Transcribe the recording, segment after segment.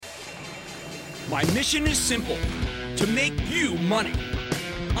My mission is simple, to make you money.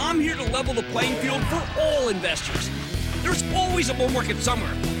 I'm here to level the playing field for all investors. There's always a bull market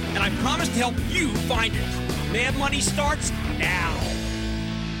somewhere, and I promise to help you find it. Mad Money starts now.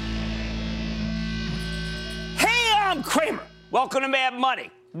 Hey, I'm Cramer. Welcome to Mad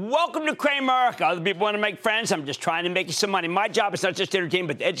Money. Welcome to Cramerica. Other people want to make friends. I'm just trying to make you some money. My job is not just to entertain,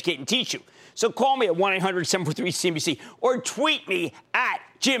 but to educate and teach you. So call me at 1-800-743-CNBC or tweet me at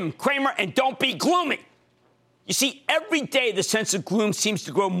Jim Cramer, and don't be gloomy. You see, every day the sense of gloom seems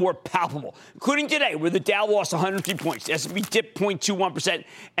to grow more palpable, including today, where the Dow lost 103 points, the S&P dipped 0.21%,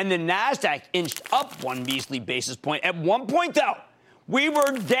 and the Nasdaq inched up one measly basis point. At one point, though, we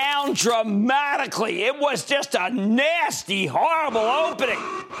were down dramatically. It was just a nasty, horrible opening.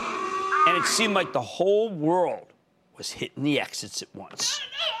 And it seemed like the whole world was hitting the exits at once.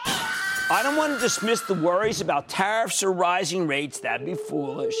 I don't want to dismiss the worries about tariffs or rising rates. That'd be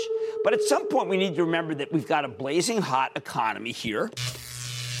foolish. But at some point, we need to remember that we've got a blazing hot economy here.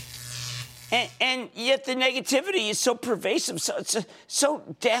 And yet the negativity is so pervasive,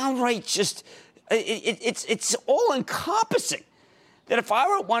 so downright just, it's all-encompassing. That if I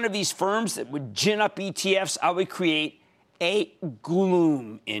were one of these firms that would gin up ETFs, I would create a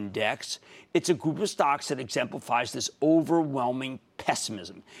gloom index. It's a group of stocks that exemplifies this overwhelming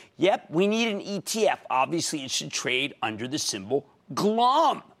pessimism. Yep, we need an ETF. Obviously, it should trade under the symbol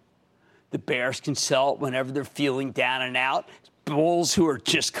GLUM. The bears can sell it whenever they're feeling down and out. Bulls who are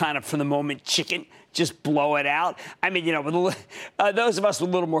just kind of, for the moment, chicken, just blow it out. I mean, you know, those of us with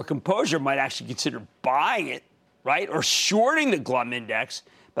a little more composure might actually consider buying it, right, or shorting the GLUM index.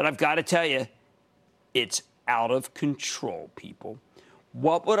 But I've got to tell you, it's out of control, people.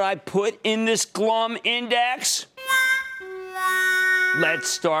 What would I put in this GLUM index? Let's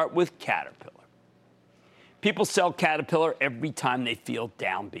start with Caterpillar. People sell Caterpillar every time they feel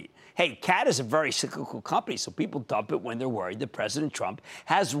downbeat. Hey, Cat is a very cyclical company, so people dump it when they're worried that President Trump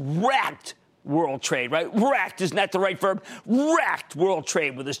has wrecked world trade, right? Wrecked, isn't that the right verb? Wrecked world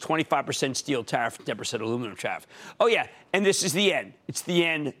trade with his 25% steel tariff and 10% aluminum tariff. Oh, yeah, and this is the end. It's the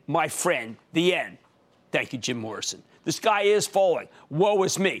end, my friend, the end. Thank you, Jim Morrison. The sky is falling. Woe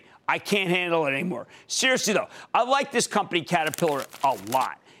is me. I can't handle it anymore. Seriously, though, I like this company, Caterpillar, a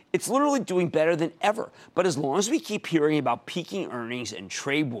lot. It's literally doing better than ever. But as long as we keep hearing about peaking earnings and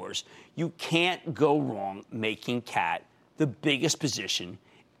trade wars, you can't go wrong making Cat the biggest position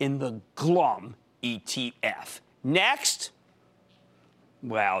in the GLUM ETF. Next,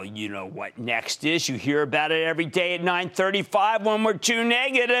 well, you know what next is. You hear about it every day at 9:35 when we're too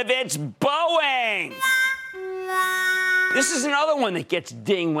negative. It's Boeing. This is another one that gets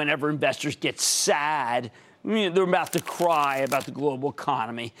dinged whenever investors get sad. I mean, they're about to cry about the global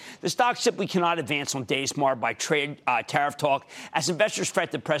economy. The stock simply cannot advance on days marred by trade tariff talk as investors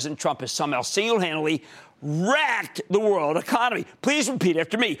fret that President Trump has somehow single-handedly wrecked the world economy. Please repeat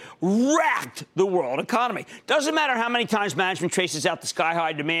after me. Wrecked the world economy. Doesn't matter how many times management traces out the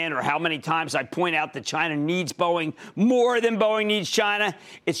sky-high demand or how many times I point out that China needs Boeing more than Boeing needs China.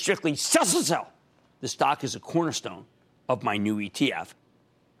 It's strictly sell. The stock is a cornerstone of my new ETF,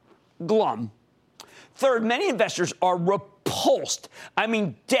 GLUM. Third, many investors are repulsed. I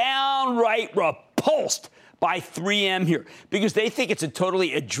mean, downright repulsed by 3M here because they think it's a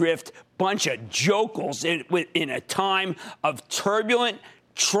totally adrift bunch of jokels in a time of turbulent,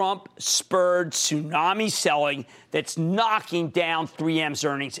 Trump-spurred tsunami selling that's knocking down 3M's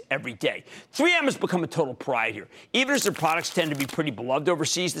earnings every day. 3M has become a total pariah here. Even as their products tend to be pretty beloved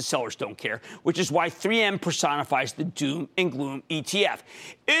overseas, the sellers don't care, which is why 3M personifies the doom and gloom ETF.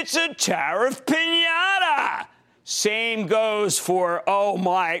 It's a tariff piñata. Same goes for, oh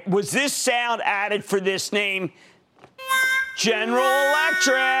my, was this sound added for this name? General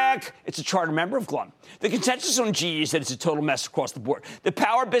Electric. It's a charter member of GLUM. The consensus on GE is that it's a total mess across the board. The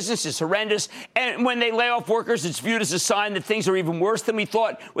power business is horrendous, and when they lay off workers, it's viewed as a sign that things are even worse than we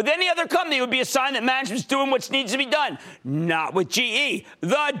thought. With any other company, it would be a sign that management's doing what needs to be done. Not with GE.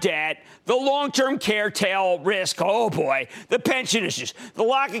 The debt, the long-term care tail risk, oh boy, the pension issues, the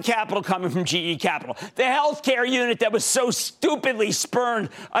lack of capital coming from GE Capital, the healthcare unit that was so stupidly spurned,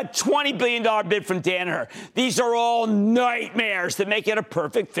 a $20 billion bid from Danaher. These are all nightmares that make it a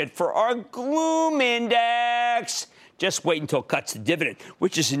perfect fit for our gloom index. Just wait until it cuts the dividend,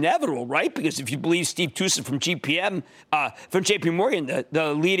 which is inevitable, right? Because if you believe Steve Tusa from from JP Morgan,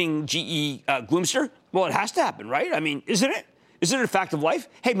 the leading GE gloomster, well, it has to happen, right? I mean, isn't it? Isn't it a fact of life?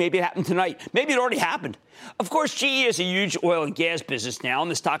 Hey, maybe it happened tonight. Maybe it already happened. Of course, GE is a huge oil and gas business now,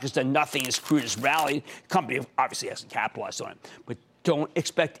 and the stock has done nothing as crude as rallied. The company obviously hasn't capitalized on it. But don't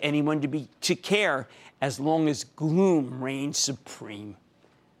expect anyone to care as long as gloom reigns supreme.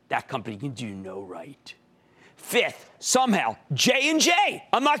 that company can do no right. Fifth, somehow, J&J.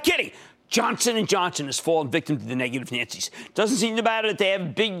 I'm not kidding. Johnson & Johnson has fallen victim to the negative Nancy's. Doesn't seem to matter that they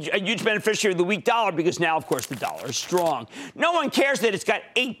have a huge beneficiary of the weak dollar because now, of course, the dollar is strong. No one cares that it's got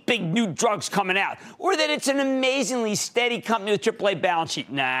 8 big new drugs coming out or that it's an amazingly steady company with AAA balance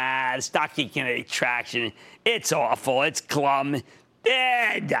sheet. Nah, the stock ain't getting any traction. It's awful. It's glum.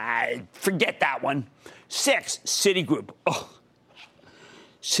 Forget that one. 6, Citigroup. Oh,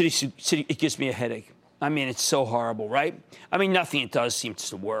 Citi, it gives me a headache. I mean, it's so horrible, right? I mean, nothing it does seems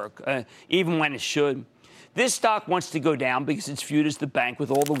to work, even when it should. This stock wants to go down because it's viewed as the bank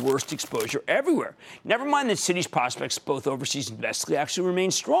with all the worst exposure everywhere. Never mind that Citi's prospects, both overseas and domestically, actually remain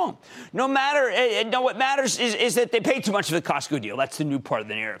strong. What matters is that they paid too much for the Costco deal. That's the new part of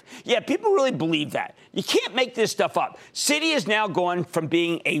the narrative. Yeah, people really believe that. You can't make this stuff up. Citi has now gone from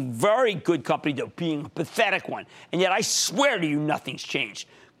being a very good company to being a pathetic one. And yet, I swear to you, nothing's changed.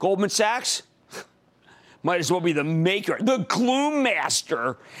 Goldman Sachs might as well be the maker, the gloom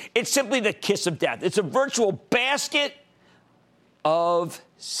master. It's simply the kiss of death. It's a virtual basket of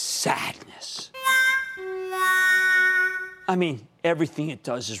sadness. I mean, everything it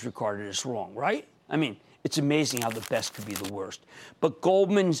does is regarded as wrong, right? I mean, it's amazing how the best could be the worst. But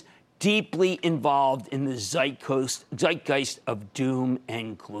Goldman's deeply involved in the zeitgeist of doom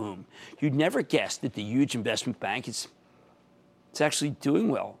and gloom. You'd never guess that the huge investment bank it's actually doing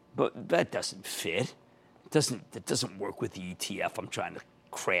well, but that doesn't fit. That doesn't work with the ETF I'm trying to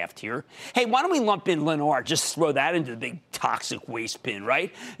craft here. Hey, why don't we lump in Lennar? Just throw that into the big toxic waste bin,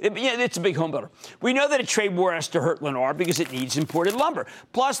 right? It's a big home builder. We know that a trade war has to hurt Lennar because it needs imported lumber.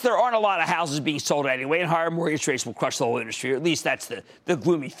 Plus, there aren't a lot of houses being sold anyway, and higher mortgage rates will crush the whole industry. Or at least that's the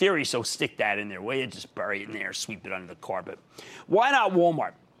gloomy theory, so stick that in there. Will you just bury it in there, sweep it under the carpet? Why not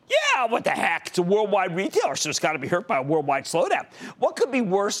Walmart? Yeah, what the heck? It's a worldwide retailer, so it's got to be hurt by a worldwide slowdown. What could be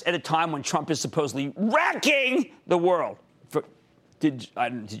worse at a time when Trump is supposedly wrecking the world? Did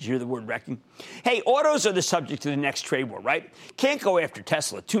you hear the word wrecking? Hey, autos are the subject of the next trade war, right? Can't go after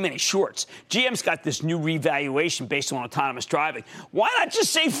Tesla. Too many shorts. GM's got this new revaluation based on autonomous driving. Why not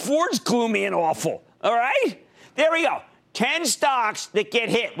just say Ford's gloomy and awful? All right? There we go. 10 stocks that get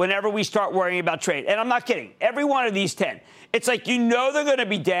hit whenever we start worrying about trade. And I'm not kidding. Every one of these 10. It's like you know they're going to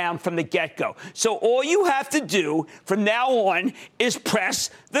be down from the get-go. So all you have to do from now on is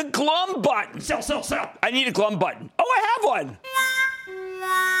press the glum button. Sell. I need a glum button. Oh, I have one.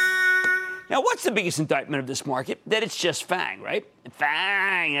 Now, what's the biggest indictment of this market? That it's just FANG, right?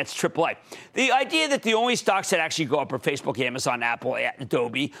 FANG, that's AAA. The idea that the only stocks that actually go up are Facebook, Amazon, Apple,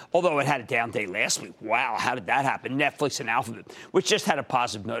 Adobe, although it had a down day last week. Wow, how did that happen? Netflix and Alphabet, which just had a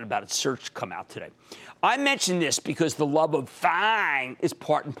positive note about its search come out today. I mention this because the love of FANG is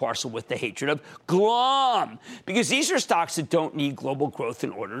part and parcel with the hatred of glum, because these are stocks that don't need global growth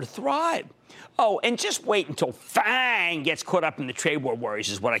in order to thrive. Oh, and just wait until FANG gets caught up in the trade war worries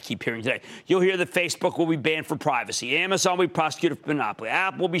is what I keep hearing today. You'll hear that Facebook will be banned for privacy. Amazon will be prosecuted for monopoly.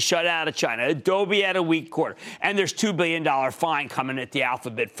 Apple will be shut out of China. Adobe had a weak quarter. And there's $2 billion fine coming at the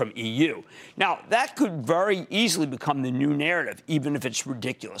Alphabet from EU. Now, that could very easily become the new narrative, even if it's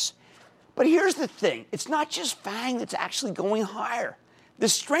ridiculous. But here's the thing. It's not just FANG that's actually going higher. The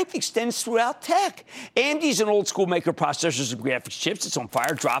strength extends throughout tech. AMD's an old-school maker of processors and graphics chips. It's on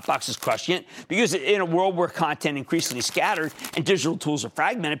fire. Dropbox is crushing it. Because in a world where content increasingly scattered and digital tools are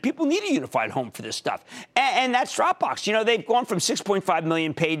fragmented, people need a unified home for this stuff. And that's Dropbox. You know, they've gone from 6.5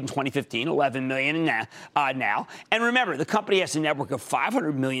 million paid in 2015, 11 million now. And remember, the company has a network of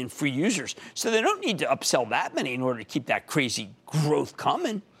 500 million free users. So they don't need to upsell that many in order to keep that crazy growth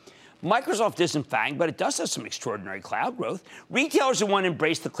coming. Microsoft isn't FANG, but it does have some extraordinary cloud growth. Retailers who want to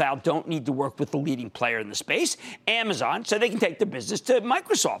embrace the cloud don't need to work with the leading player in the space, Amazon, so they can take their business to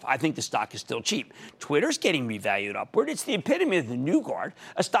Microsoft. I think the stock is still cheap. Twitter's getting revalued upward. It's the epitome of the new guard,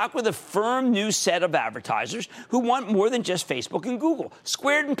 a stock with a firm new set of advertisers who want more than just Facebook and Google.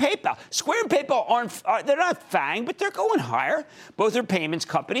 Square and PayPal. Square and PayPal they're not FANG, but they're going higher. Both are payments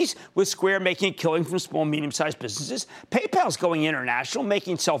companies, with Square making a killing from small, medium-sized businesses. PayPal's going international,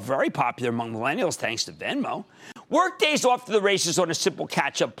 making itself very popular among millennials thanks to Venmo. Workday's off to the races on a simple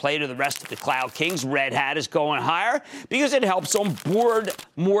catch-up play to the rest of the cloud kings. Red Hat is going higher because it helps onboard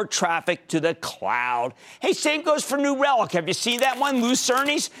more traffic to the cloud. Hey, same goes for New Relic. Have you seen that one,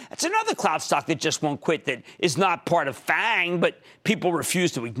 Lucernes? That's another cloud stock that just won't quit, that is not part of FANG, but people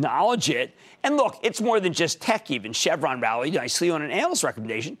refuse to acknowledge it. And look, it's more than just tech even. Chevron rallied nicely on an analyst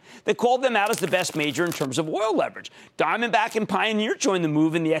recommendation that called them out as the best major in terms of oil leverage. Diamondback and Pioneer joined the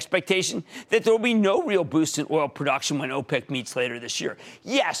move in the expectation that there will be no real boost in oil production when OPEC meets later this year.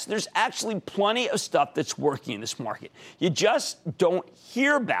 Yes, there's actually plenty of stuff that's working in this market. You just don't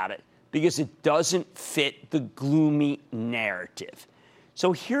hear about it because it doesn't fit the gloomy narrative.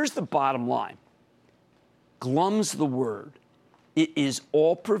 So here's the bottom line. Glum's the word. It is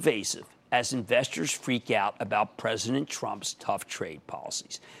all pervasive as investors freak out about President Trump's tough trade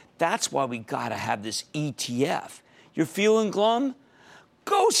policies. That's why we got to have this ETF. You're feeling glum?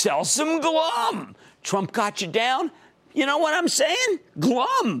 Go sell some glum. Trump got you down? You know what I'm saying?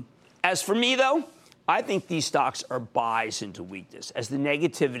 Glum. As for me, though, I think these stocks are buys into weakness as the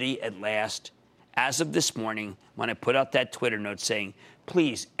negativity at last, as of this morning, when I put out that Twitter note saying,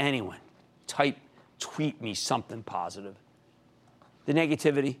 please, anyone, tweet me something positive. The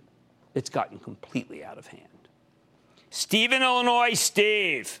negativity, it's gotten completely out of hand. Steve in Illinois.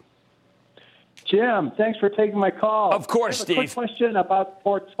 Steve. Jim, thanks for taking my call. Of course, Steve. Quick question about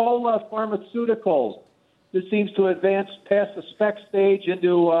Portola Pharmaceuticals. This seems to advance past the spec stage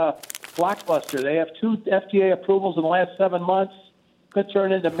into blockbuster. They have 2 FDA approvals in the last 7 months. Could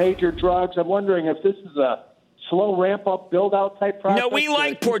turn into major drugs. I'm wondering if this is a slow ramp-up, build-out type process. No, we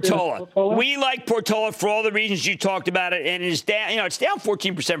like Portola. We like Portola for all the reasons you talked about it, and it's down. It's down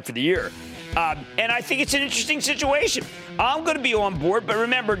 14% for the year, and I think it's an interesting situation. I'm going to be on board, but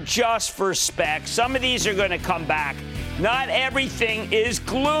remember, just for spec, some of these are going to come back. Not everything is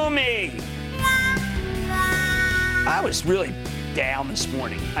gloomy. I was really down this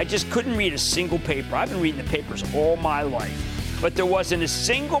morning. I just couldn't read a single paper. I've been reading the papers all my life. But there wasn't a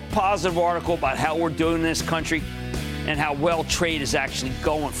single positive article about how we're doing in this country and how well trade is actually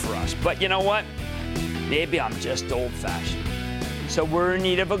going for us. But you know what? Maybe I'm just old-fashioned. So we're in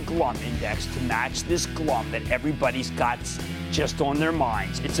need of a glum index to match this glum that everybody's got just on their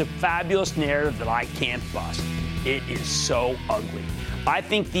minds. It's a fabulous narrative that I can't bust. It is so ugly. I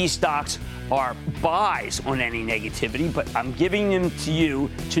think these stocks are buys on any negativity, but I'm giving them to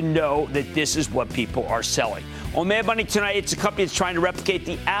you to know that this is what people are selling. On Mad Money tonight, it's a company that's trying to replicate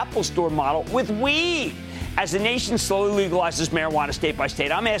the Apple Store model with weed. As the nation slowly legalizes marijuana state by state,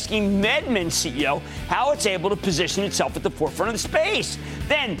 I'm asking MedMen CEO how it's able to position itself at the forefront of the space.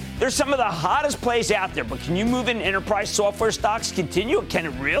 Then, there's some of the hottest plays out there, but can you move in enterprise software stocks? Continue? Can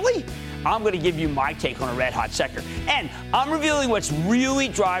it really? I'm going to give you my take on a red-hot sector. And I'm revealing what's really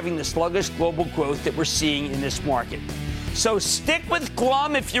driving the sluggish global growth that we're seeing in this market. So stick with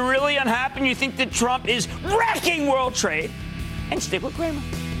glum if you're really unhappy and you think that Trump is wrecking world trade. And stick with Cramer.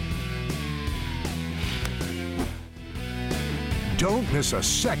 Don't miss a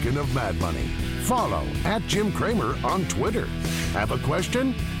second of Mad Money. Follow @Jim Cramer on Twitter. Have a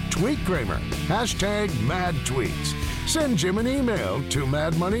question? Tweet Cramer. #MadTweets. Send Jim an email to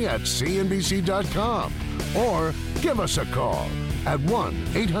madmoney@cnbc.com or give us a call at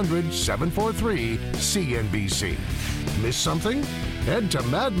 1-800-743-CNBC. Miss something? Head to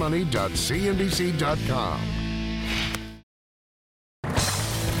madmoney.cnbc.com.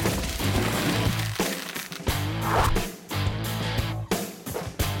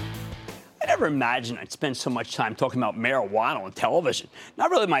 I never imagined I'd spend so much time talking about marijuana on television. Not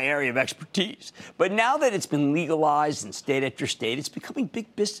really my area of expertise. But now that it's been legalized in state after state, it's becoming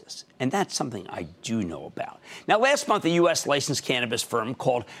big business. And that's something I do know about. Now, last month, a U.S. licensed cannabis firm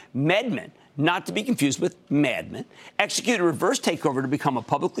called MedMen, not to be confused with Madmen, executed a reverse takeover to become a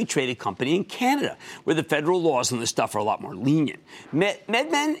publicly traded company in Canada, where the federal laws on this stuff are a lot more lenient.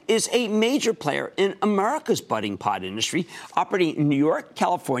 MedMen is a major player in America's budding pot industry, operating in New York,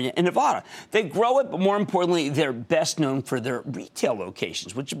 California, and Nevada. They grow it, but more importantly, they're best known for their retail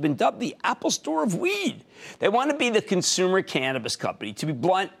locations, which have been dubbed the Apple Store of weed. They want to be the consumer cannabis company. To be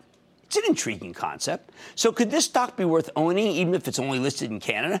blunt, it's an intriguing concept. So could this stock be worth owning, even if it's only listed in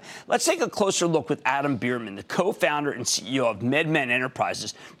Canada? Let's take a closer look with Adam Bierman, the co-founder and CEO of MedMen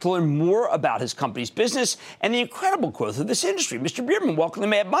Enterprises, to learn more about his company's business and the incredible growth of this industry. Mr. Bierman, welcome to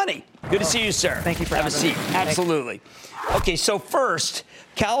Mad Money. Good to see you, sir. Thank you for having me. Have a seat. Absolutely. Okay, so first,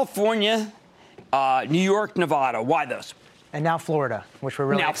 California, New York, Nevada. Why those? And now Florida, which we're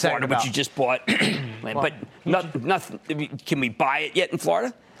really excited Florida, about. Which you just bought. But nothing. Can we buy it yet in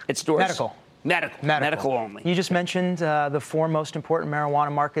Florida? At stores? Medical only. You just mentioned the 4 most important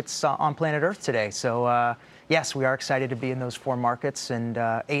marijuana markets on planet Earth today. So, yes, we are excited to be in those 4 markets. And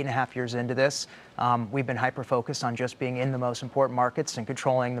 8.5 years into this, We've been hyper-focused on just being in the most important markets and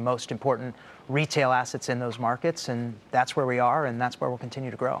controlling the most important retail assets in those markets, and that's where we are, and that's where we'll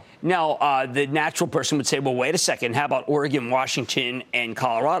continue to grow. Now, the natural person would say, well, wait a second, how about Oregon, Washington, and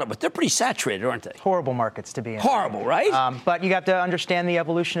Colorado? But they're pretty saturated, aren't they? Horrible markets to be in. Horrible, right? But you have to understand the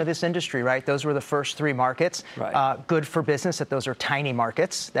evolution of this industry, right? Those were the first three markets. Right. Good for business that those are tiny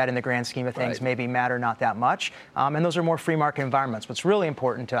markets that in the grand scheme of things maybe matter not that much. And those are more free market environments. What's really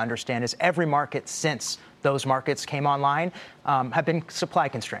important to understand is every market since those markets came online have been supply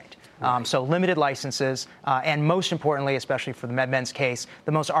constrained. So limited licenses, and most importantly, especially for the MedMen's case,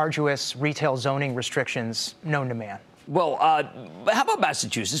 the most arduous retail zoning restrictions known to man. Well, how about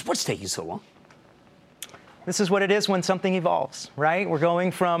Massachusetts? What's taking so long? This is what it is when something evolves, right? We're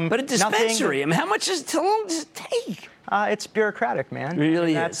going from But a dispensary, I mean, how long does it take? It's bureaucratic, man. It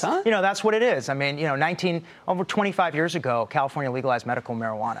really is, huh? You know, that's what it is. I mean, you know, over 25 years ago, California legalized medical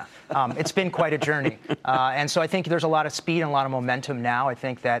marijuana. It's been quite a journey. And so I think there's a lot of speed and a lot of momentum now. I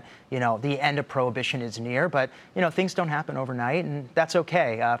think that, you know, the end of prohibition is near, but, you know, things don't happen overnight, and that's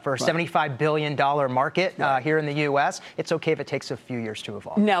okay. For a $75 billion market here in the U.S., it's okay if it takes a few years to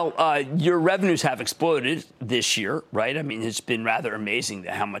evolve. Now, your revenues have exploded this year, right? I mean, it's been rather amazing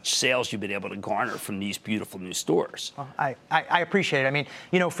how much sales you've been able to garner from these beautiful new stores. I appreciate it. I mean,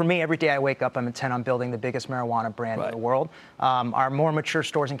 you know, for me, every day I wake up, I'm intent on building the biggest marijuana brand in the world. Our more mature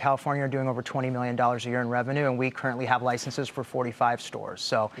stores in California are doing over $20 million a year in revenue, and we currently have licenses for 45 stores.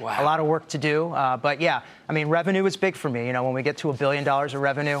 So a lot of work to do. But yeah, I mean, revenue is big for me. You know, when we get to $1 billion of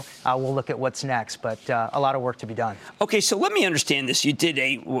revenue, we'll look at what's next. But a lot of work to be done. Okay, so let me understand this. You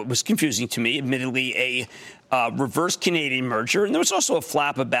did what was confusing to me, admittedly, a reverse Canadian merger, and there was also a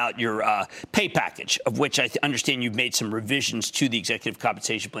flap about your pay package, of which I understand you've made some revisions to the executive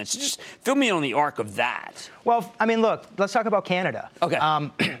compensation plan. So just fill me in on the arc of that. Well, I mean, look, let's talk about Canada. Okay.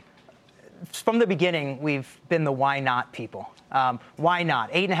 From the beginning, we've been the why not people. Why not?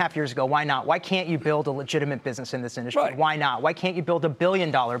 8.5 years ago, why not? Why can't you build a legitimate business in this industry? Right. Why not? Why can't you build $1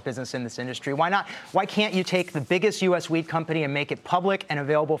 billion business in this industry? Why not? Why can't you take the biggest U.S. weed company and make it public and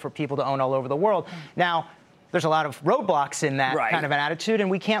available for people to own all over the world? Now, there's a lot of roadblocks in that kind of an attitude,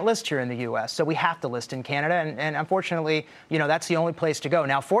 and we can't list here in the U.S., so we have to list in Canada, and unfortunately, you know, that's the only place to go.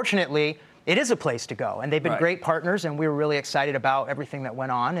 Now, fortunately, it is a place to go, and they've been great partners, and we were really excited about everything that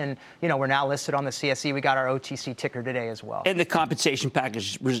went on, and, you know, we're now listed on the CSE. We got our OTC ticker today as well. And the compensation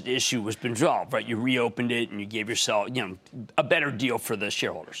package issue was been resolved, right? You reopened it, and you gave yourself, you know, a better deal for the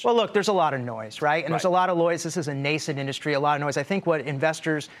shareholders. Well, look, there's a lot of noise, right? And there's a lot of noise. This is a nascent industry, a lot of noise. I think what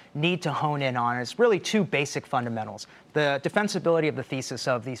investors need to hone in on is really two basic fundamentals: the defensibility of the thesis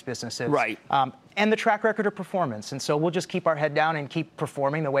of these businesses, and the track record of performance. And so we'll just keep our head down and keep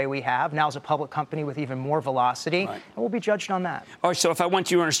performing the way we have. Now as a public company with even more velocity, and we'll be judged on that. All right, so if I went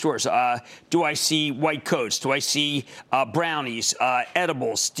to your stores, do I see white coats? Do I see brownies,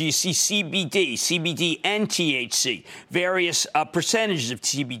 edibles? Do you see CBD and THC? Various percentages of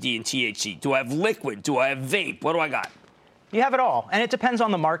CBD and THC? Do I have liquid? Do I have vape? What do I got? You have it all, and it depends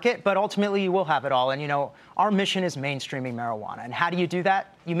on the market, but ultimately you will have it all. And, you know, our mission is mainstreaming marijuana. And how do you do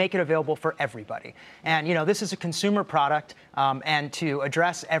that? You make it available for everybody. And, you know, this is a consumer product, and to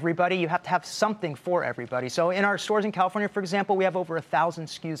address everybody, you have to have something for everybody. So in our stores in California, for example, we have over 1,000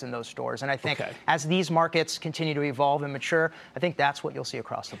 SKUs in those stores. And I think as these markets continue to evolve and mature, I think that's what you'll see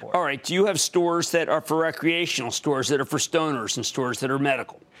across the board. All right, do you have stores that are for recreational, stores that are for stoners, and stores that are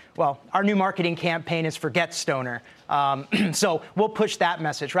medical? Well, our new marketing campaign is Forget Stoner. So we'll push that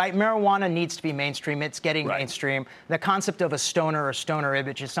message, right? Marijuana needs to be mainstream. It's getting mainstream. The concept of a stoner or stoner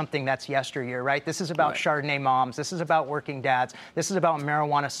image is something that's yesteryear, right? This is about Chardonnay moms. This is about working dads. This is about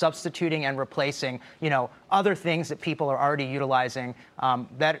marijuana substituting and replacing, you know, other things that people are already utilizing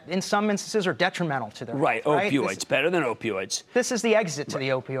that in some instances are detrimental to their health, right? Opioids, better than opioids. This is the exit to the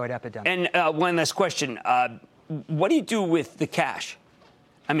opioid epidemic. And one last question. What do you do with the cash?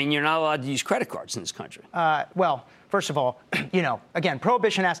 I mean, you're not allowed to use credit cards in this country. Well, first of all, you know, again,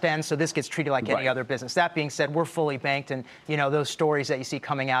 prohibition has to end, so this gets treated like any other business. That being said, we're fully banked, and, you know, those stories that you see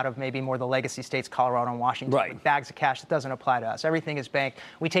coming out of maybe more the legacy states, Colorado and Washington, with bags of cash, that doesn't apply to us. Everything is banked.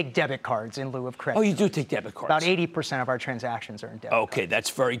 We take debit cards in lieu of credit. Oh, you do take debit cards? About 80% of our transactions are in debit cards.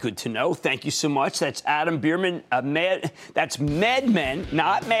 That's very good to know. Thank you so much. That's Adam Bierman, that's MedMen,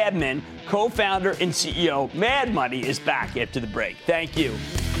 not Mad Men, co-founder and CEO. Mad Money is back after the break. Thank you.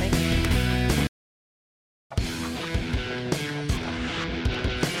 Thank you.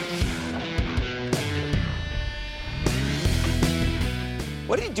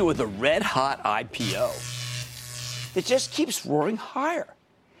 What do you do with a red-hot IPO that just keeps roaring higher?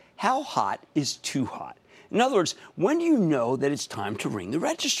 How hot is too hot? In other words, when do you know that it's time to ring the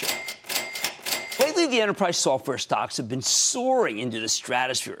register? Lately, the enterprise software stocks have been soaring into the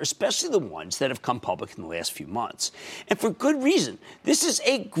stratosphere, especially the ones that have come public in the last few months. And for good reason. This is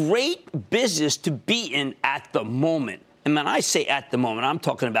a great business to be in at the moment. And when I say at the moment, I'm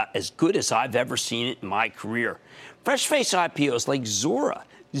talking about as good as I've ever seen it in my career. Fresh-face IPOs like Zuora,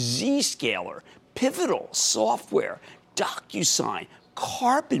 Zscaler, Pivotal Software, DocuSign,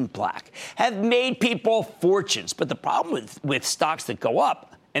 Carbon Black have made people fortunes. But the problem with stocks that go up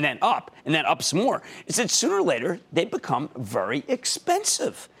and then up some more is that sooner or later they become very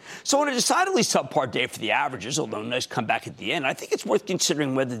expensive. So on a decidedly subpar day for the averages, although nice comeback at the end, I think it's worth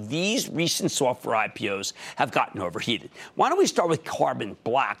considering whether these recent software IPOs have gotten overheated. Why don't we start with Carbon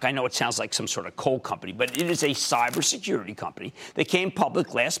Black? I know it sounds like some sort of coal company, but it is a cybersecurity company that came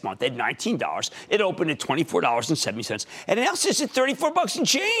public last month at $19. It opened at $24.70 and now sits at $34 and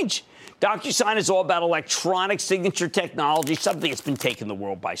change. DocuSign is all about electronic signature technology, something that's been taking the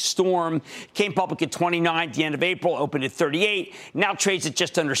world by storm. Came public at 29 at the end of April, opened at 38, now trades at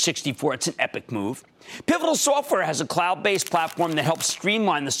just under 64. It's an epic move. Pivotal Software has a cloud-based platform that helps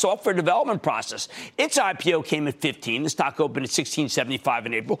streamline the software development process. Its IPO came at 15. The stock opened at $16.75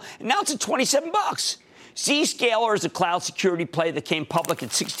 in April, and now it's at $27. Zscaler is a cloud security play that came public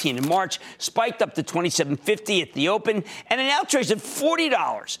at 16 in March, spiked up to $27.50 at the open, and it now trades at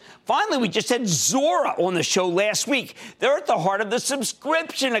 $40. Finally, we just had Zuora on the show last week. They're at the heart of the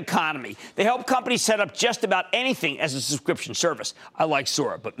subscription economy. They help companies set up just about anything as a subscription service. I like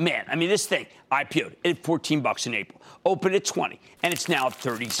Zuora, but man, this thing IPO'd at $14 in April, opened at $20, and it's now at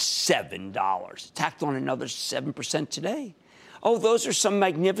 $37. Tacked on another 7% today. Oh, those are some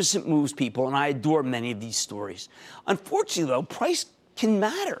magnificent moves, people, and I adore many of these stories. Unfortunately, though, price can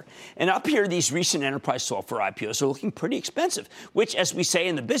matter. And up here, these recent enterprise software IPOs are looking pretty expensive, which, as we say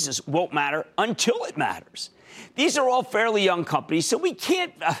in the business, won't matter until it matters. These are all fairly young companies, so we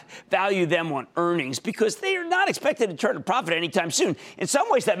can't value them on earnings because they are not expected to turn a profit anytime soon. In some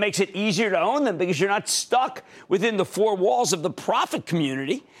ways, that makes it easier to own them because you're not stuck within the four walls of the profit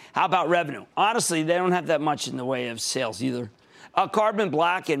community. How about revenue? Honestly, they don't have that much in the way of sales either. Carbon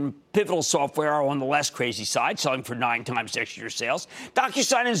Black and Pivotal Software are on the less crazy side, selling for 9 times next year's sales.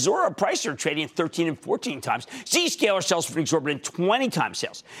 DocuSign and Zuora price are trading at 13 and 14 times. Zscaler sells for an exorbitant 20 times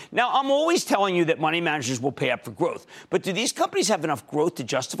sales. Now, I'm always telling you that money managers will pay up for growth. But do these companies have enough growth to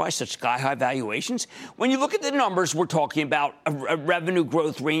justify such sky-high valuations? When you look at the numbers, we're talking about a revenue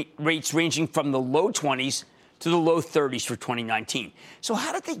growth rates ranging from the low 20s to the low 30s for 2019. So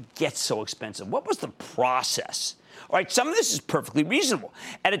how did they get so expensive? What was the process? All right, some of this is perfectly reasonable.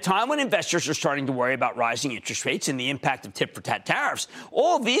 At a time when investors are starting to worry about rising interest rates and the impact of tit-for-tat tariffs,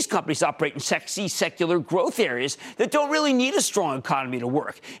 all of these companies operate in sexy secular growth areas that don't really need a strong economy to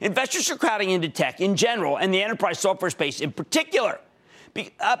work. Investors are crowding into tech in general and the enterprise software space in particular.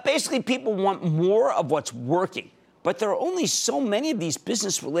 Basically, people want more of what's working. But there are only so many of these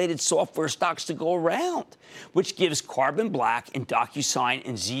business-related software stocks to go around, which gives Carbon Black and DocuSign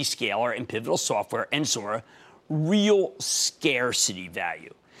and Zscaler and Pivotal Software and Zuora real scarcity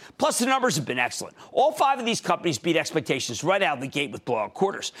value. Plus, the numbers have been excellent. All 5 of these companies beat expectations right out of the gate with blowout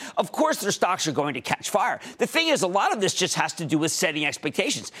quarters. Of course, their stocks are going to catch fire. The thing is, a lot of this just has to do with setting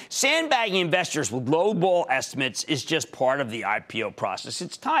expectations. Sandbagging investors with lowball estimates is just part of the IPO process.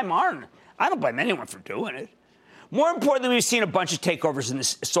 It's time-honored. I don't blame anyone for doing it. More importantly, we've seen a bunch of takeovers in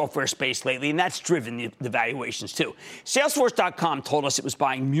this software space lately, and that's driven the valuations, too. Salesforce.com told us it was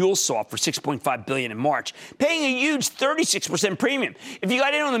buying MuleSoft for $6.5 billion in March, paying a huge 36% premium. If you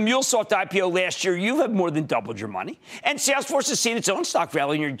got in on the MuleSoft IPO last year, you have more than doubled your money. And Salesforce has seen its own stock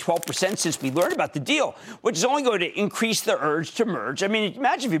rally nearly 12% since we learned about the deal, which is only going to increase the urge to merge.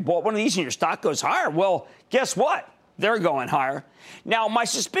 Imagine if you bought one of these and your stock goes higher. Well, guess what? They're going higher. Now, my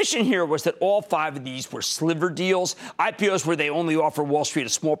suspicion here was that all 5 of these were sliver deals, IPOs where they only offer Wall Street a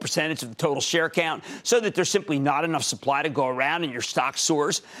small percentage of the total share count so that there's simply not enough supply to go around and your stock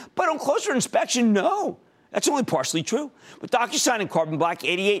soars. But on closer inspection, no. That's only partially true. With DocuSign and Carbon Black,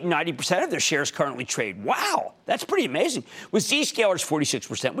 88 and 90% of their shares currently trade. Wow, that's pretty amazing. With Zscaler's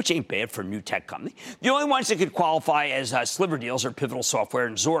 46%, which ain't bad for a new tech company. The only ones that could qualify as sliver deals are Pivotal Software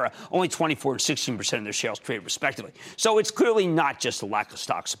and Zuora. Only 24 and 16% of their shares trade, respectively. So it's clearly not just a lack of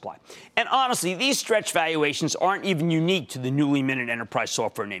stock supply. And honestly, these stretch valuations aren't even unique to the newly minted enterprise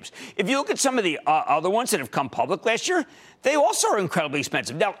software names. If you look at some of the other ones that have come public last year, they also are incredibly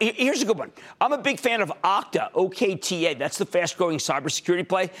expensive. Now, here's a good one. I'm a big fan of Okta, OKTA, that's the fast-growing cybersecurity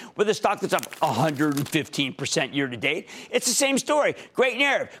play with a stock that's up 115% year to date. It's the same story. Great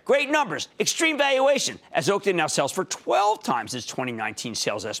narrative, great numbers, extreme valuation, as Okta now sells for 12 times its 2019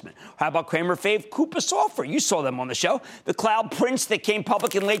 sales estimate. How about Cramer fave Coupa Software? You saw them on the show. The cloud prince that came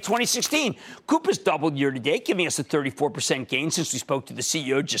public in late 2016. Coupa's doubled year to date, giving us a 34% gain since we spoke to the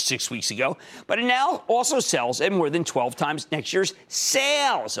CEO just 6 weeks ago. But it now also sells at more than 12 times next year's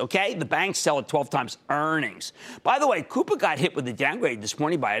sales, okay? The banks sell at 12 times earnings. By the way, Coupa got hit with a downgrade this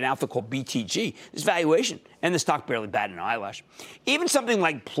morning by an outfit called BTG. This valuation, and the stock barely batted an eyelash. Even something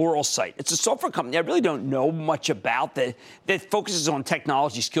like Pluralsight, it's a software company I really don't know much about that focuses on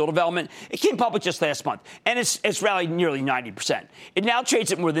technology skill development. It came public just last month, and it's rallied nearly 90%. It now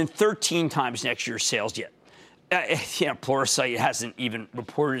trades at more than 13 times next year's sales yet. Pluralsight hasn't even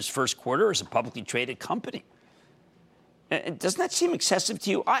reported its first quarter as a publicly traded company. Doesn't that seem excessive to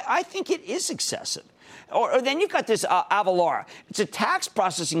you? I think it is excessive. Or then you've got this Avalara. It's a tax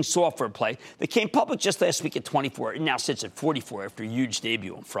processing software play that came public just last week at 24. It now sits at 44 after a huge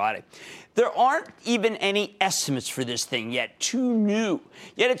debut on Friday. There aren't even any estimates for this thing yet, too new.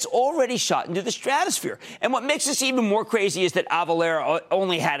 Yet it's already shot into the stratosphere. And what makes this even more crazy is that Avalara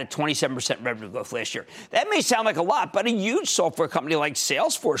only had a 27% revenue growth last year. That may sound like a lot, but a huge software company like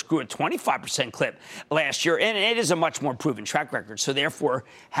Salesforce grew at 25% clip last year, and it is a much more proven track record. So therefore,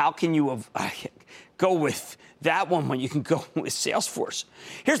 how can you go with that one when you can go with Salesforce?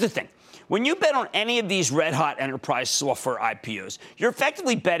 Here's the thing. When you bet on any of these red-hot enterprise software IPOs, you're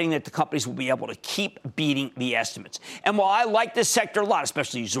effectively betting that the companies will be able to keep beating the estimates. And while I like this sector a lot,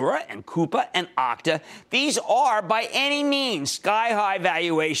 especially Zuora and Coupa and Okta, these are, by any means, sky-high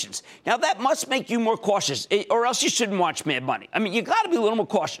valuations. Now, that must make you more cautious, or else you shouldn't watch Mad Money. I mean, you got to be a little more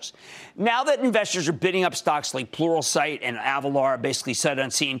cautious. Now that investors are bidding up stocks like Pluralsight and Avalara, basically sight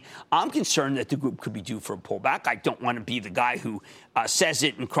unseen, I'm concerned that the group could be due for a pullback. I don't want to be the guy who says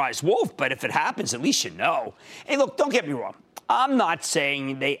it and cries wolf, but if it happens, at least you know. Hey, look, don't get me wrong. I'm not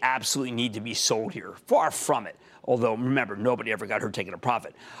saying they absolutely need to be sold here. Far from it. Although, remember, nobody ever got hurt taking a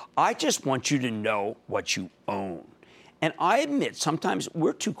profit. I just want you to know what you own. And I admit, sometimes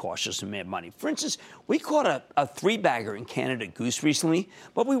we're too cautious in Mad Money. For instance, we caught a three-bagger in Canada Goose recently,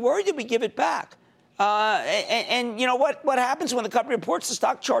 but we worried that we give it back. And you know what? What happens when the company reports the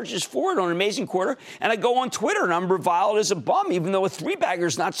stock charges forward on an amazing quarter? And I go on Twitter and I'm reviled as a bum, even though a three-bagger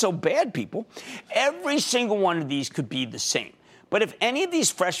is not so bad, people. Every single one of these could be the same. But if any of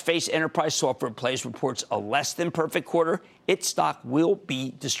these fresh-faced enterprise software plays reports a less than perfect quarter, its stock will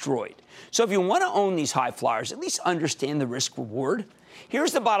be destroyed. So if you want to own these high flyers, at least understand the risk-reward.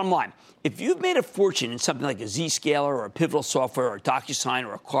 Here's the bottom line. If you've made a fortune in something like a Zscaler or a Pivotal Software or a DocuSign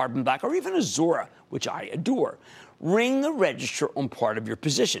or a Carbon Black or even a Zuora, which I adore, ring the register on part of your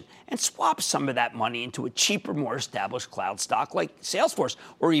position and swap some of that money into a cheaper, more established cloud stock like Salesforce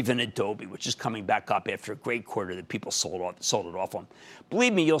or even Adobe, which is coming back up after a great quarter that people sold it off on.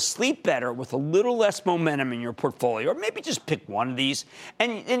 Believe me, you'll sleep better with a little less momentum in your portfolio, or maybe just pick one of these,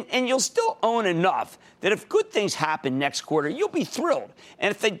 and you'll still own enough that if good things happen next quarter, you'll be thrilled.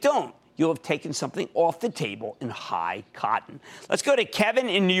 And if they don't, you'll have taken something off the table in high cotton. Let's go to Kevin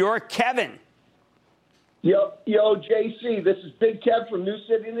in New York. Kevin. Yo, JC, this is Big Kev from New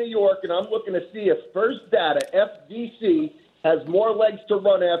City, New York, and I'm looking to see if First Data, FDC, has more legs to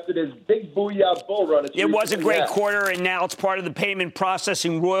run after this big booyah bull run. It was a great quarter, and now it's part of the payment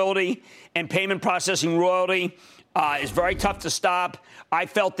processing royalty, and payment processing royalty is very tough to stop. I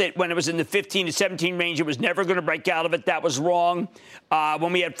felt that when it was in the 15 to 17 range, it was never going to break out of it. That was wrong.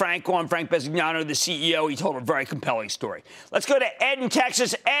 When we had Frank Bisignano, the CEO, he told a very compelling story. Let's go to Ed in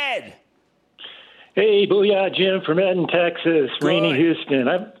Texas. Ed. Hey, booyah, Jim from Eden, Texas, rainy Houston.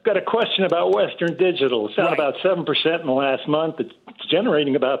 I've got a question about Western Digital. It's down about 7% in the last month. It's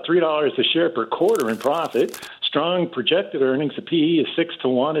generating about $3 a share per quarter in profit. Strong projected earnings. The PE is 6 to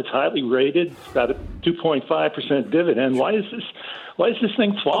 1. It's highly rated. It's got a 2.5% dividend. Why is this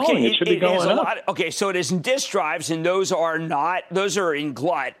thing falling? It should be going up. So it is in disk drives, and those are in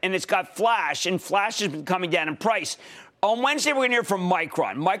glut. And it's got flash, and flash has been coming down in price. On Wednesday, we're going to hear from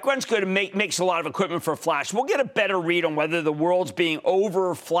Micron. Micron's going to makes a lot of equipment for flash. We'll get a better read on whether the world's being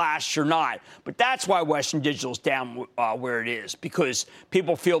over-flashed or not. But that's why Western Digital's down where it is, because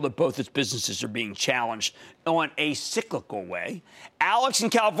people feel that both its businesses are being challenged on a cyclical way. Alex in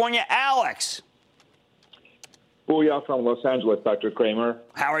California. Alex. Booyah from Los Angeles, Dr. Cramer.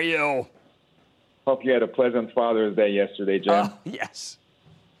 How are you? Hope you had a pleasant Father's Day yesterday, Jim. Yes.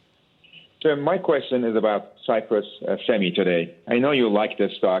 Jim, my question is about Cypress Semi today. I know you like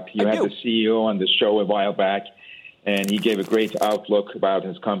this stock. You had the CEO on the show a while back, and he gave a great outlook about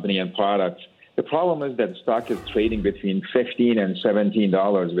his company and products. The problem is that the stock is trading between $15 and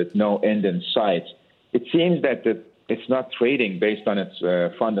 $17 with no end in sight. It seems that it's not trading based on its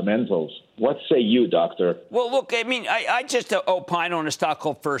fundamentals. What say you, Doctor? Well, look, I mean, I just opined on a stock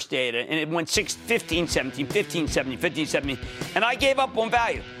called First Data, and it went 15, 17, 15, 17, 15, 17, and I gave up on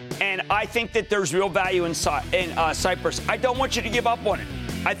value. And I think that there's real value in Cypress. I don't want you to give up on it.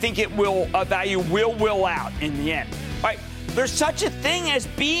 I think it will value will out in the end. All right, there's such a thing as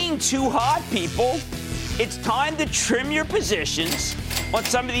being too hot, people. It's time to trim your positions on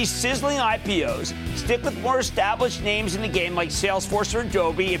some of these sizzling IPOs. Stick with more established names in the game like Salesforce or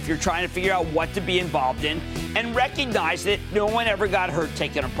Adobe if you're trying to figure out what to be involved in, and recognize that no one ever got hurt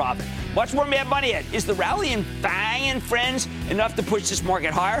taking a profit. Much more Mad Money ahead. Is the rally in FANG and Friends enough to push this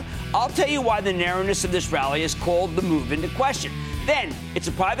market higher? I'll tell you why the narrowness of this rally is called the move into question. Then, it's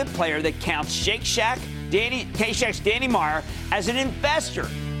a private player that counts Shake Shack, K-Shack's Danny Meyer, as an investor.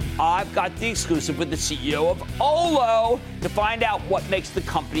 I've got the exclusive with the CEO of Olo to find out what makes the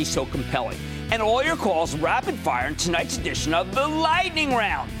company so compelling. And all your calls rapid fire in tonight's edition of the Lightning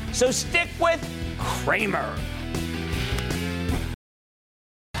Round. So stick with Cramer.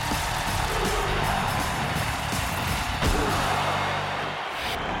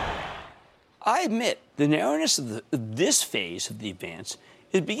 I admit the narrowness of this phase of the advance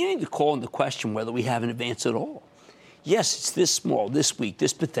is beginning to call into question whether we have an advance at all. Yes, it's this small, this weak,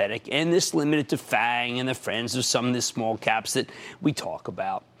 this pathetic, and this limited to FANG and the friends of some of the small caps that we talk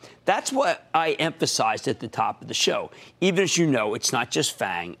about. That's what I emphasized at the top of the show. Even as you know, it's not just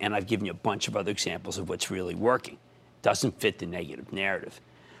FANG, and I've given you a bunch of other examples of what's really working. It doesn't fit the negative narrative.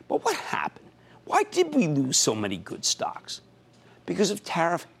 But what happened? Why did we lose so many good stocks? Because of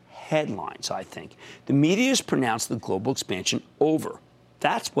tariff headlines, I think. The media has pronounced the global expansion over.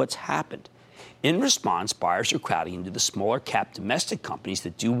 That's what's happened. In response, buyers are crowding into the smaller cap domestic companies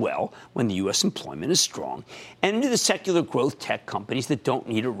that do well when the U.S. employment is strong, and into the secular growth tech companies that don't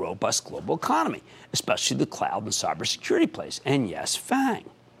need a robust global economy, especially the cloud and cybersecurity plays. And yes, FANG.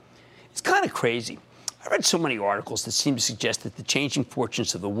 It's kind of crazy. I read so many articles that seem to suggest that the changing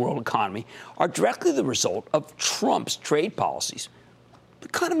fortunes of the world economy are directly the result of Trump's trade policies.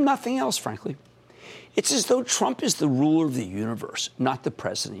 But kind of nothing else, frankly. It's as though Trump is the ruler of the universe, not the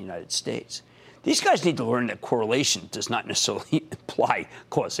president of the United States. These guys need to learn that correlation does not necessarily imply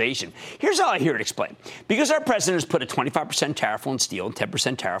causation. Here's how I hear it explained. Because our president has put a 25% tariff on steel and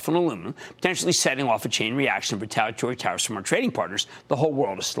 10% tariff on aluminum, potentially setting off a chain reaction of retaliatory tariffs from our trading partners, the whole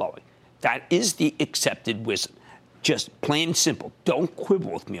world is slowing. That is the accepted wisdom. Just plain and simple. Don't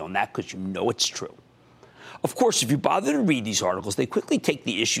quibble with me on that because you know it's true. Of course, if you bother to read these articles, they quickly take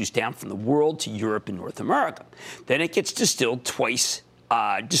the issues down from the world to Europe and North America. Then it gets distilled twice,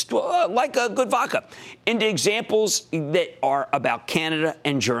 like a good vodka, into examples that are about Canada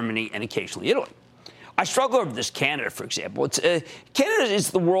and Germany and occasionally Italy. I struggle over this Canada, for example. Canada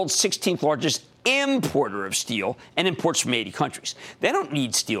is the world's 16th largest importer of steel and imports from 80 countries. They don't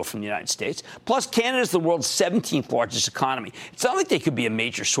need steel from the United States. Plus, Canada is the world's 17th largest economy. It's not like they could be a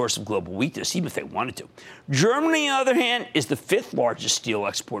major source of global weakness, even if they wanted to. Germany, on the other hand, is the 5th largest steel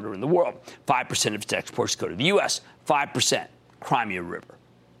exporter in the world. 5% of its exports go to the U.S., 5%, Crimea River.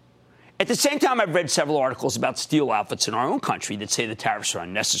 At the same time, I've read several articles about steel outfits in our own country that say the tariffs are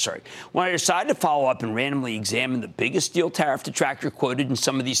unnecessary. When I decided to follow up and randomly examine the biggest steel tariff detractor quoted in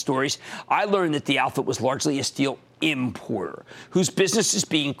some of these stories, I learned that the outfit was largely a steel importer whose business is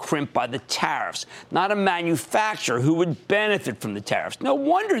being crimped by the tariffs, not a manufacturer who would benefit from the tariffs. No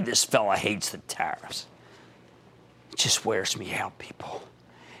wonder this fella hates the tariffs. It just wears me out, people.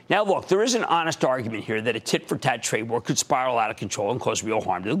 Now, look, there is an honest argument here that a tit-for-tat trade war could spiral out of control and cause real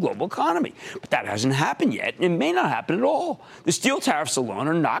harm to the global economy. But that hasn't happened yet, and it may not happen at all. The steel tariffs alone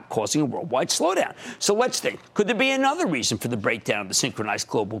are not causing a worldwide slowdown. So let's think, could there be another reason for the breakdown of the synchronized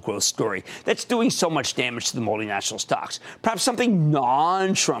global growth story that's doing so much damage to the multinational stocks? Perhaps something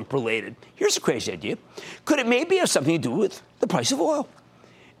non-Trump related. Here's a crazy idea. Could it maybe have something to do with the price of oil?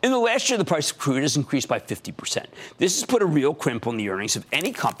 In the last year, the price of crude has increased by 50%. This has put a real crimp on the earnings of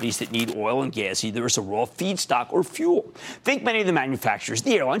any companies that need oil and gas, either as a raw feedstock or fuel. Think many of the manufacturers,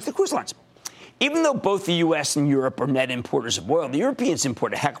 the airlines, the cruise lines. Even though both the U.S. and Europe are net importers of oil, the Europeans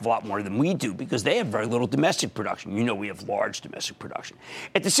import a heck of a lot more than we do because they have very little domestic production. You know we have large domestic production.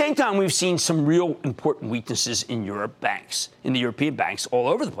 At the same time, we've seen some real important weaknesses in the European banks all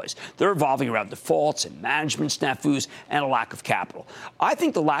over the place. They're revolving around defaults and management snafus and a lack of capital. I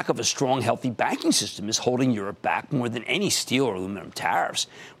think the lack of a strong, healthy banking system is holding Europe back more than any steel or aluminum tariffs,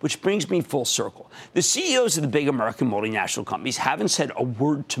 which brings me full circle. The CEOs of the big American multinational companies haven't said a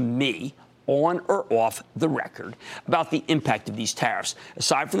word to me on or off the record about the impact of these tariffs,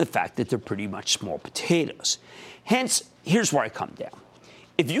 aside from the fact that they're pretty much small potatoes. Hence, here's where I come down.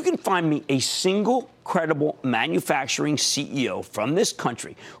 If you can find me a single credible manufacturing CEO from this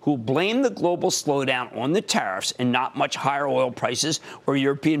country who will blame the global slowdown on the tariffs and not much higher oil prices or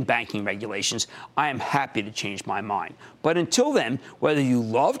European banking regulations, I am happy to change my mind. But until then, whether you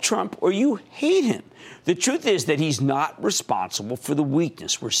love Trump or you hate him, the truth is that he's not responsible for the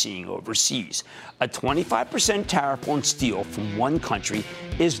weakness we're seeing overseas. A 25% tariff on steel from one country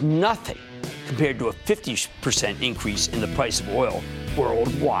is nothing compared to a 50% increase in the price of oil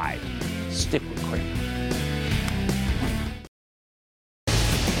worldwide. Stick with Cramer.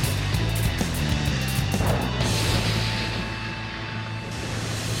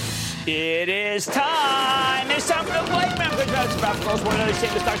 It is time. It's time for the Blake Memphis.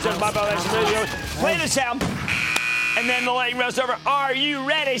 Play the sound. And then the lightning round's over. Are you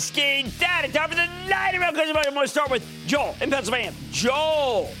ready, Ski Daddy? Time for the lightning round. I'm going to start with Joel in Pennsylvania.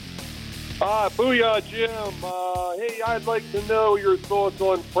 Joel. Booyah, Jim. Hey, I'd like to know your thoughts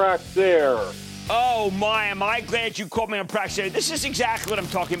on Praxair. Oh, my, am I glad you called me on Praxair. This is exactly what I'm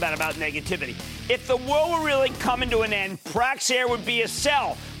talking about negativity. If the world were really coming to an end, Praxair would be a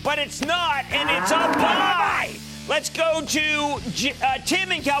sell. But it's not, and it's a buy. Let's go to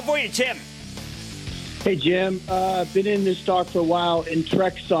Tim in California. Tim. Hey, Jim. Been in this stock for a while. In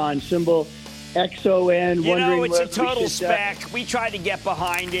Trexon, symbol XON. You know, it's a total spec. We tried to get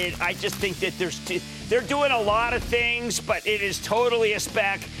behind it. I just think that they're doing a lot of things, but it is totally a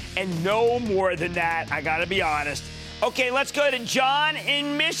spec and no more than that. I got to be honest. Okay, let's go to John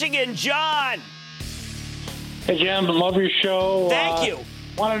in Michigan. John. Hey, Jim. Love your show. Thank you.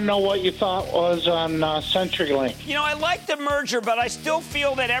 Wanted to know what you thought was on CenturyLink. You know, I like the merger, but I still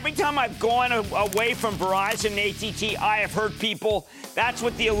feel that every time I've gone away from Verizon and AT&T, I have heard people, that's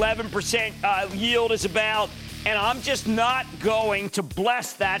what the 11% yield is about, and I'm just not going to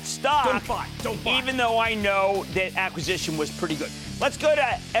bless that stock. Don't buy. Even though I know that acquisition was pretty good. Let's go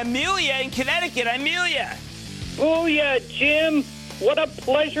to Amelia in Connecticut. Amelia. Oh, yeah, Jim. What a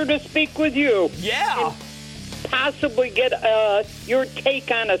pleasure to speak with you. Yeah. Possibly get your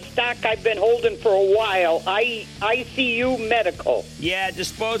take on a stock I've been holding for a while. ICU Medical. Yeah,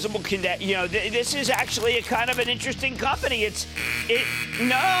 disposable. This is actually a kind of an interesting company.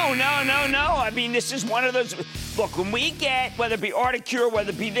 No. I mean, this is one of those. Look, when we get, whether it be Articure, whether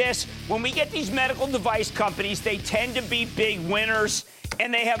it be this, when we get these medical device companies, they tend to be big winners.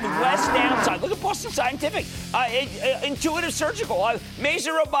 And they have less downside. Look at Boston Scientific, Intuitive Surgical,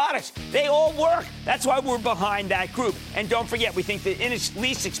 Mason Robotics. They all work. That's why we're behind that group. And don't forget, we think the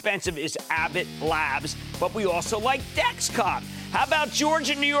least expensive is Abbott Labs, but we also like Dexcom. How about George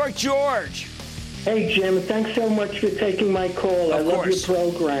in New York? George. Hey, Jim. Thanks so much for taking my call. I love your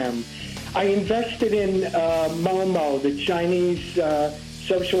program. I invested in Momo, the Chinese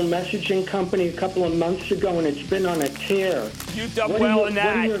social messaging company, a couple of months ago, and it's been on a tear. You've done well in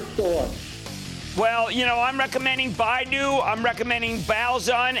that. What are your thoughts? Well, I'm recommending Baidu, I'm recommending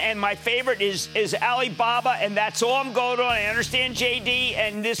Baozun, and my favorite is Alibaba, and that's all I'm going on. I understand JD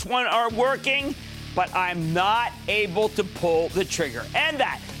and this one are working, but I'm not able to pull the trigger. And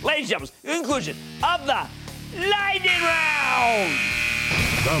that, ladies and gentlemen, the conclusion of the Lightning Round.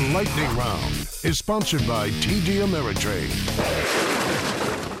 The Lightning Round is sponsored by TD Ameritrade.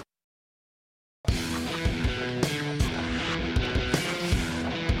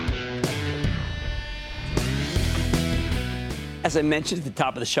 As I mentioned at the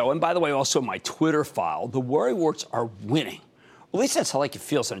top of the show, and by the way, also my Twitter file, the worrywarts are winning. At least that's how it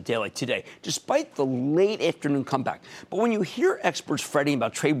feels on a day like today, despite the late afternoon comeback. But when you hear experts fretting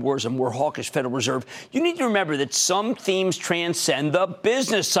about trade wars and more hawkish Federal Reserve, you need to remember that some themes transcend the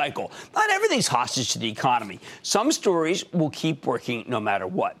business cycle. Not everything's hostage to the economy. Some stories will keep working no matter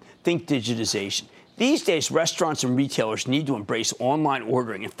what. Think digitization. These days, restaurants and retailers need to embrace online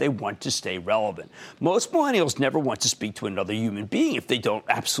ordering if they want to stay relevant. Most millennials never want to speak to another human being if they don't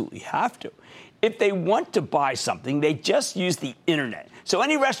absolutely have to. If they want to buy something, they just use the internet. So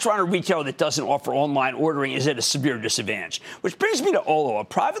any restaurant or retailer that doesn't offer online ordering is at a severe disadvantage. Which brings me to Olo, a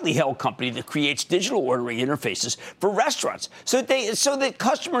privately held company that creates digital ordering interfaces for restaurants so that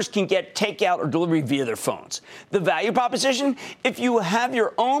customers can get takeout or delivery via their phones. The value proposition? If you have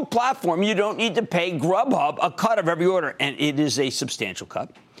your own platform, you don't need to pay Grubhub a cut of every order, and it is a substantial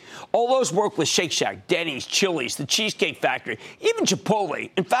cut. Olo's work with Shake Shack, Denny's, Chili's, the Cheesecake Factory, even Chipotle.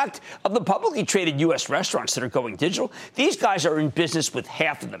 In fact, of the publicly traded U.S. restaurants that are going digital, these guys are in business with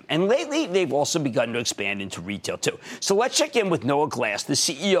half of them. And lately, they've also begun to expand into retail, too. So let's check in with Noah Glass, the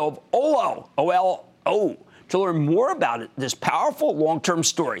CEO of Olo, O-L-O, to learn more about this powerful long-term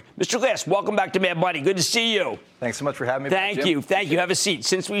story. Mr. Glass, welcome back to Mad Money. Good to see you. Thanks so much for having me. Thank you. Have a seat.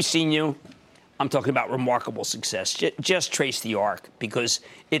 Since we've seen you, I'm talking about remarkable success. Just trace the arc, because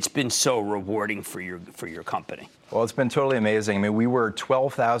it's been so rewarding for your company. Well, it's been totally amazing. I mean, we were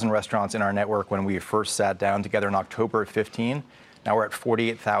 12,000 restaurants in our network when we first sat down together in October of 15. Now we're at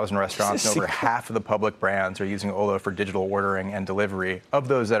 48,000 restaurants, and over half of the public brands are using Olo for digital ordering and delivery, of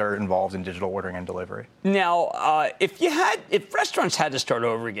those that are involved in digital ordering and delivery. Now, if restaurants had to start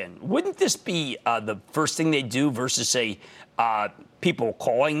over again, wouldn't this be the first thing they do versus, say, people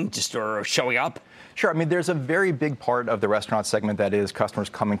calling or showing up? Sure. I mean, there's a very big part of the restaurant segment that is customers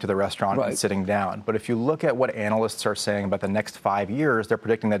coming to the restaurant and sitting down. But if you look at what analysts are saying about the next 5 years, they're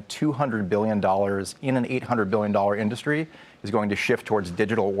predicting that $200 billion in an $800 billion industry is going to shift towards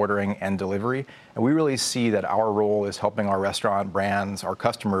digital ordering and delivery. And we really see that our role is helping our restaurant brands, our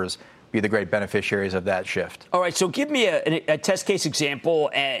customers, be the great beneficiaries of that shift. All right, so give me a test case example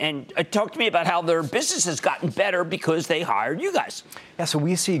and talk to me about how their business has gotten better because they hired you guys. Yeah, so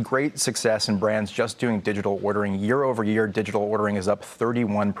we see great success in brands just doing digital ordering. Year over year, digital ordering is up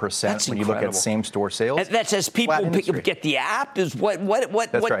 31%. That's when incredible. You look at same store sales. And that's as people get the app. Is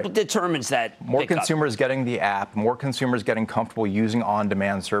what determines that? More consumers getting the app, more consumers getting comfortable using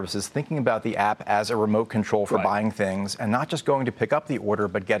on-demand services, thinking about the app as a remote control for buying things, and not just going to pick up the order,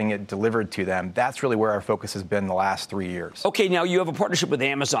 but getting it delivered to them. That's really where our focus has been the last 3 years. Okay, now you have a partnership with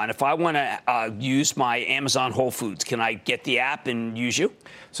Amazon. If I want to use my Amazon Whole Foods, can I get the app and use you?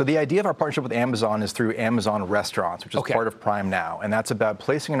 So the idea of our partnership with Amazon is through Amazon Restaurants, which is part of Prime Now. And that's about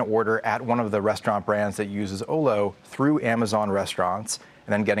placing an order at one of the restaurant brands that uses Olo through Amazon Restaurants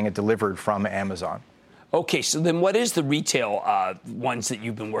and then getting it delivered from Amazon. Okay, so then what is the retail ones that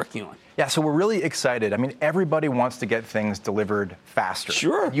you've been working on? Yeah, so we're really excited. I mean, everybody wants to get things delivered faster.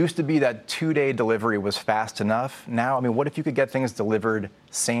 Sure. It used to be that 2-day delivery was fast enough. Now, I mean, what if you could get things delivered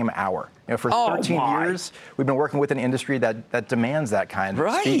same hour? You know, for 13 years, we've been working with an industry that demands that kind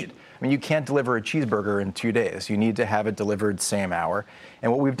of speed. I mean, you can't deliver a cheeseburger in 2 days. You need to have it delivered same hour.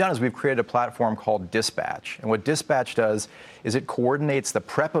 And what we've done is we've created a platform called Dispatch. And what Dispatch does is it coordinates the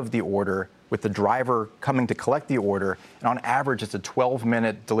prep of the order with the driver coming to collect the order. And on average, it's a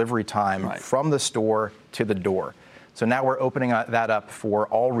 12-minute delivery time from the store to the door. So now we're opening that up for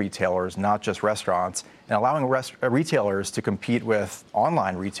all retailers, not just restaurants, and allowing retailers to compete with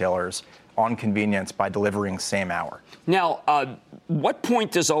online retailers on convenience by delivering same hour. Now, what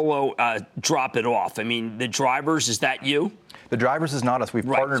point does Olo drop it off? I mean, the drivers, is that you? The drivers is not us. We've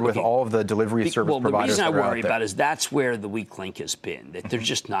partnered with all of the delivery service providers. The reason I worry about is that's where the weak link has been, that there's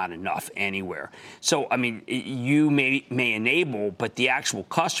just not enough anywhere. So, I mean, you may enable, but the actual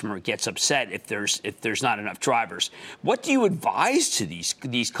customer gets upset if there's not enough drivers. What do you advise to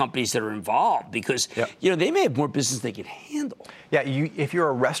these companies that are involved? Because, you know, they may have more business they can handle. Yeah, if you're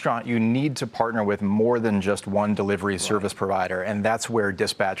a restaurant, you need to partner with more than just one delivery service provider, and that's where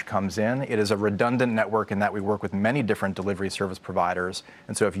Dispatch comes in. It is a redundant network in that we work with many different delivery service providers.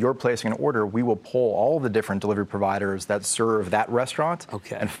 And so if you're placing an order, we will pull all the different delivery providers that serve that restaurant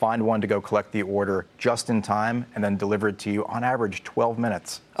and find one to go collect the order just in time and then deliver it to you on average 12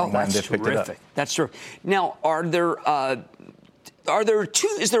 minutes from when they've picked it up. That's true. Now,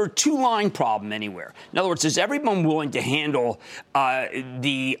 is there a two-line problem anywhere? In other words, is everyone willing to handle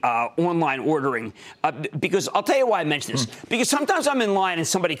the online ordering? Because I'll tell you why I mention this. Because sometimes I'm in line and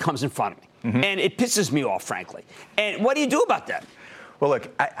somebody comes in front of me. And it pisses me off, frankly. And what do you do about that? Well, look,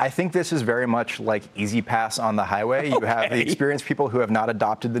 I think this is very much like Easy Pass on the highway. You have the experienced people who have not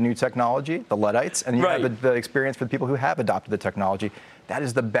adopted the new technology, the Luddites, and you have the experience for the people who have adopted the technology. That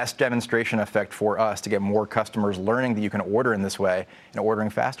is the best demonstration effect for us to get more customers learning that you can order in this way and ordering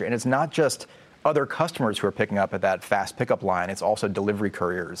faster. And it's not just other customers who are picking up at that fast pickup line. It's also delivery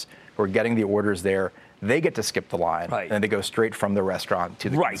couriers who are getting the orders there. They get to skip the line, and they go straight from the restaurant to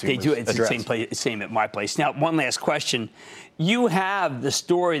the consumer's they do it. It's address. the same at my place. Now, one last question. You have the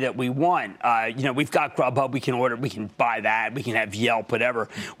story that we want. You know, we've got Grubhub. We can order. We can buy that. We can have Yelp, whatever.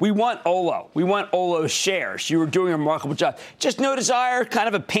 We want Olo. We want Olo shares. You were doing a remarkable job. Just no desire, kind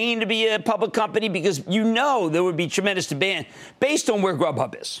of a pain to be a public company because you know there would be tremendous demand based on where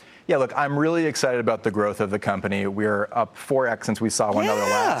Grubhub is. Yeah, look, I'm really excited about the growth of the company. We're up 4x since we saw one another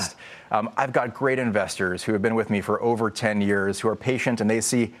last. I've got great investors who have been with me for over 10 years who are patient, and they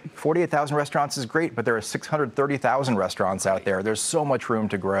see 48,000 restaurants is great, but there are 630,000 restaurants out there. There's so much room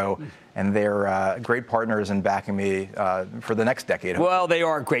to grow. and they're great partners in backing me for the next decade. Well, they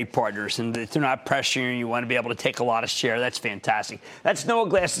are great partners, and they're not pressuring you. You want to be able to take a lot of share. That's fantastic. That's Noah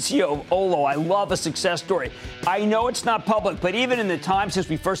Glass, the CEO of Olo. I love a success story. I know it's not public, but even in the time since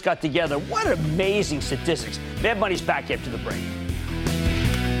we first got together, what amazing statistics. Mad Money's back after the break.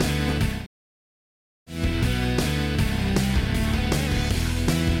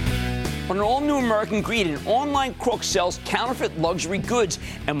 An all-new American Greed, an online crook sells counterfeit luxury goods,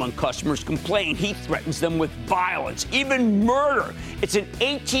 and when customers complain, he threatens them with violence, even murder. It's an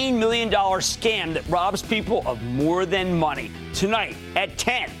 $18 million scam that robs people of more than money. Tonight at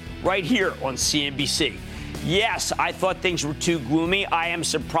 10, right here on CNBC. Yes, I thought things were too gloomy. I am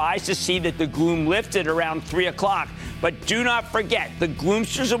surprised to see that the gloom lifted around 3 o'clock. But do not forget, the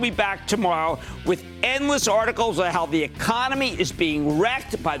Gloomsters will be back tomorrow with endless articles on how the economy is being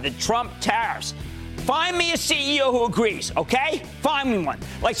wrecked by the Trump tariffs. Find me a CEO who agrees, okay? Find me one.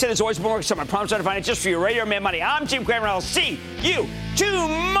 Like I said, there's always more work, so I promise I'll find it just for you right here, Mad Money. I'm Jim Cramer, and I'll see you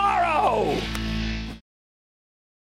tomorrow.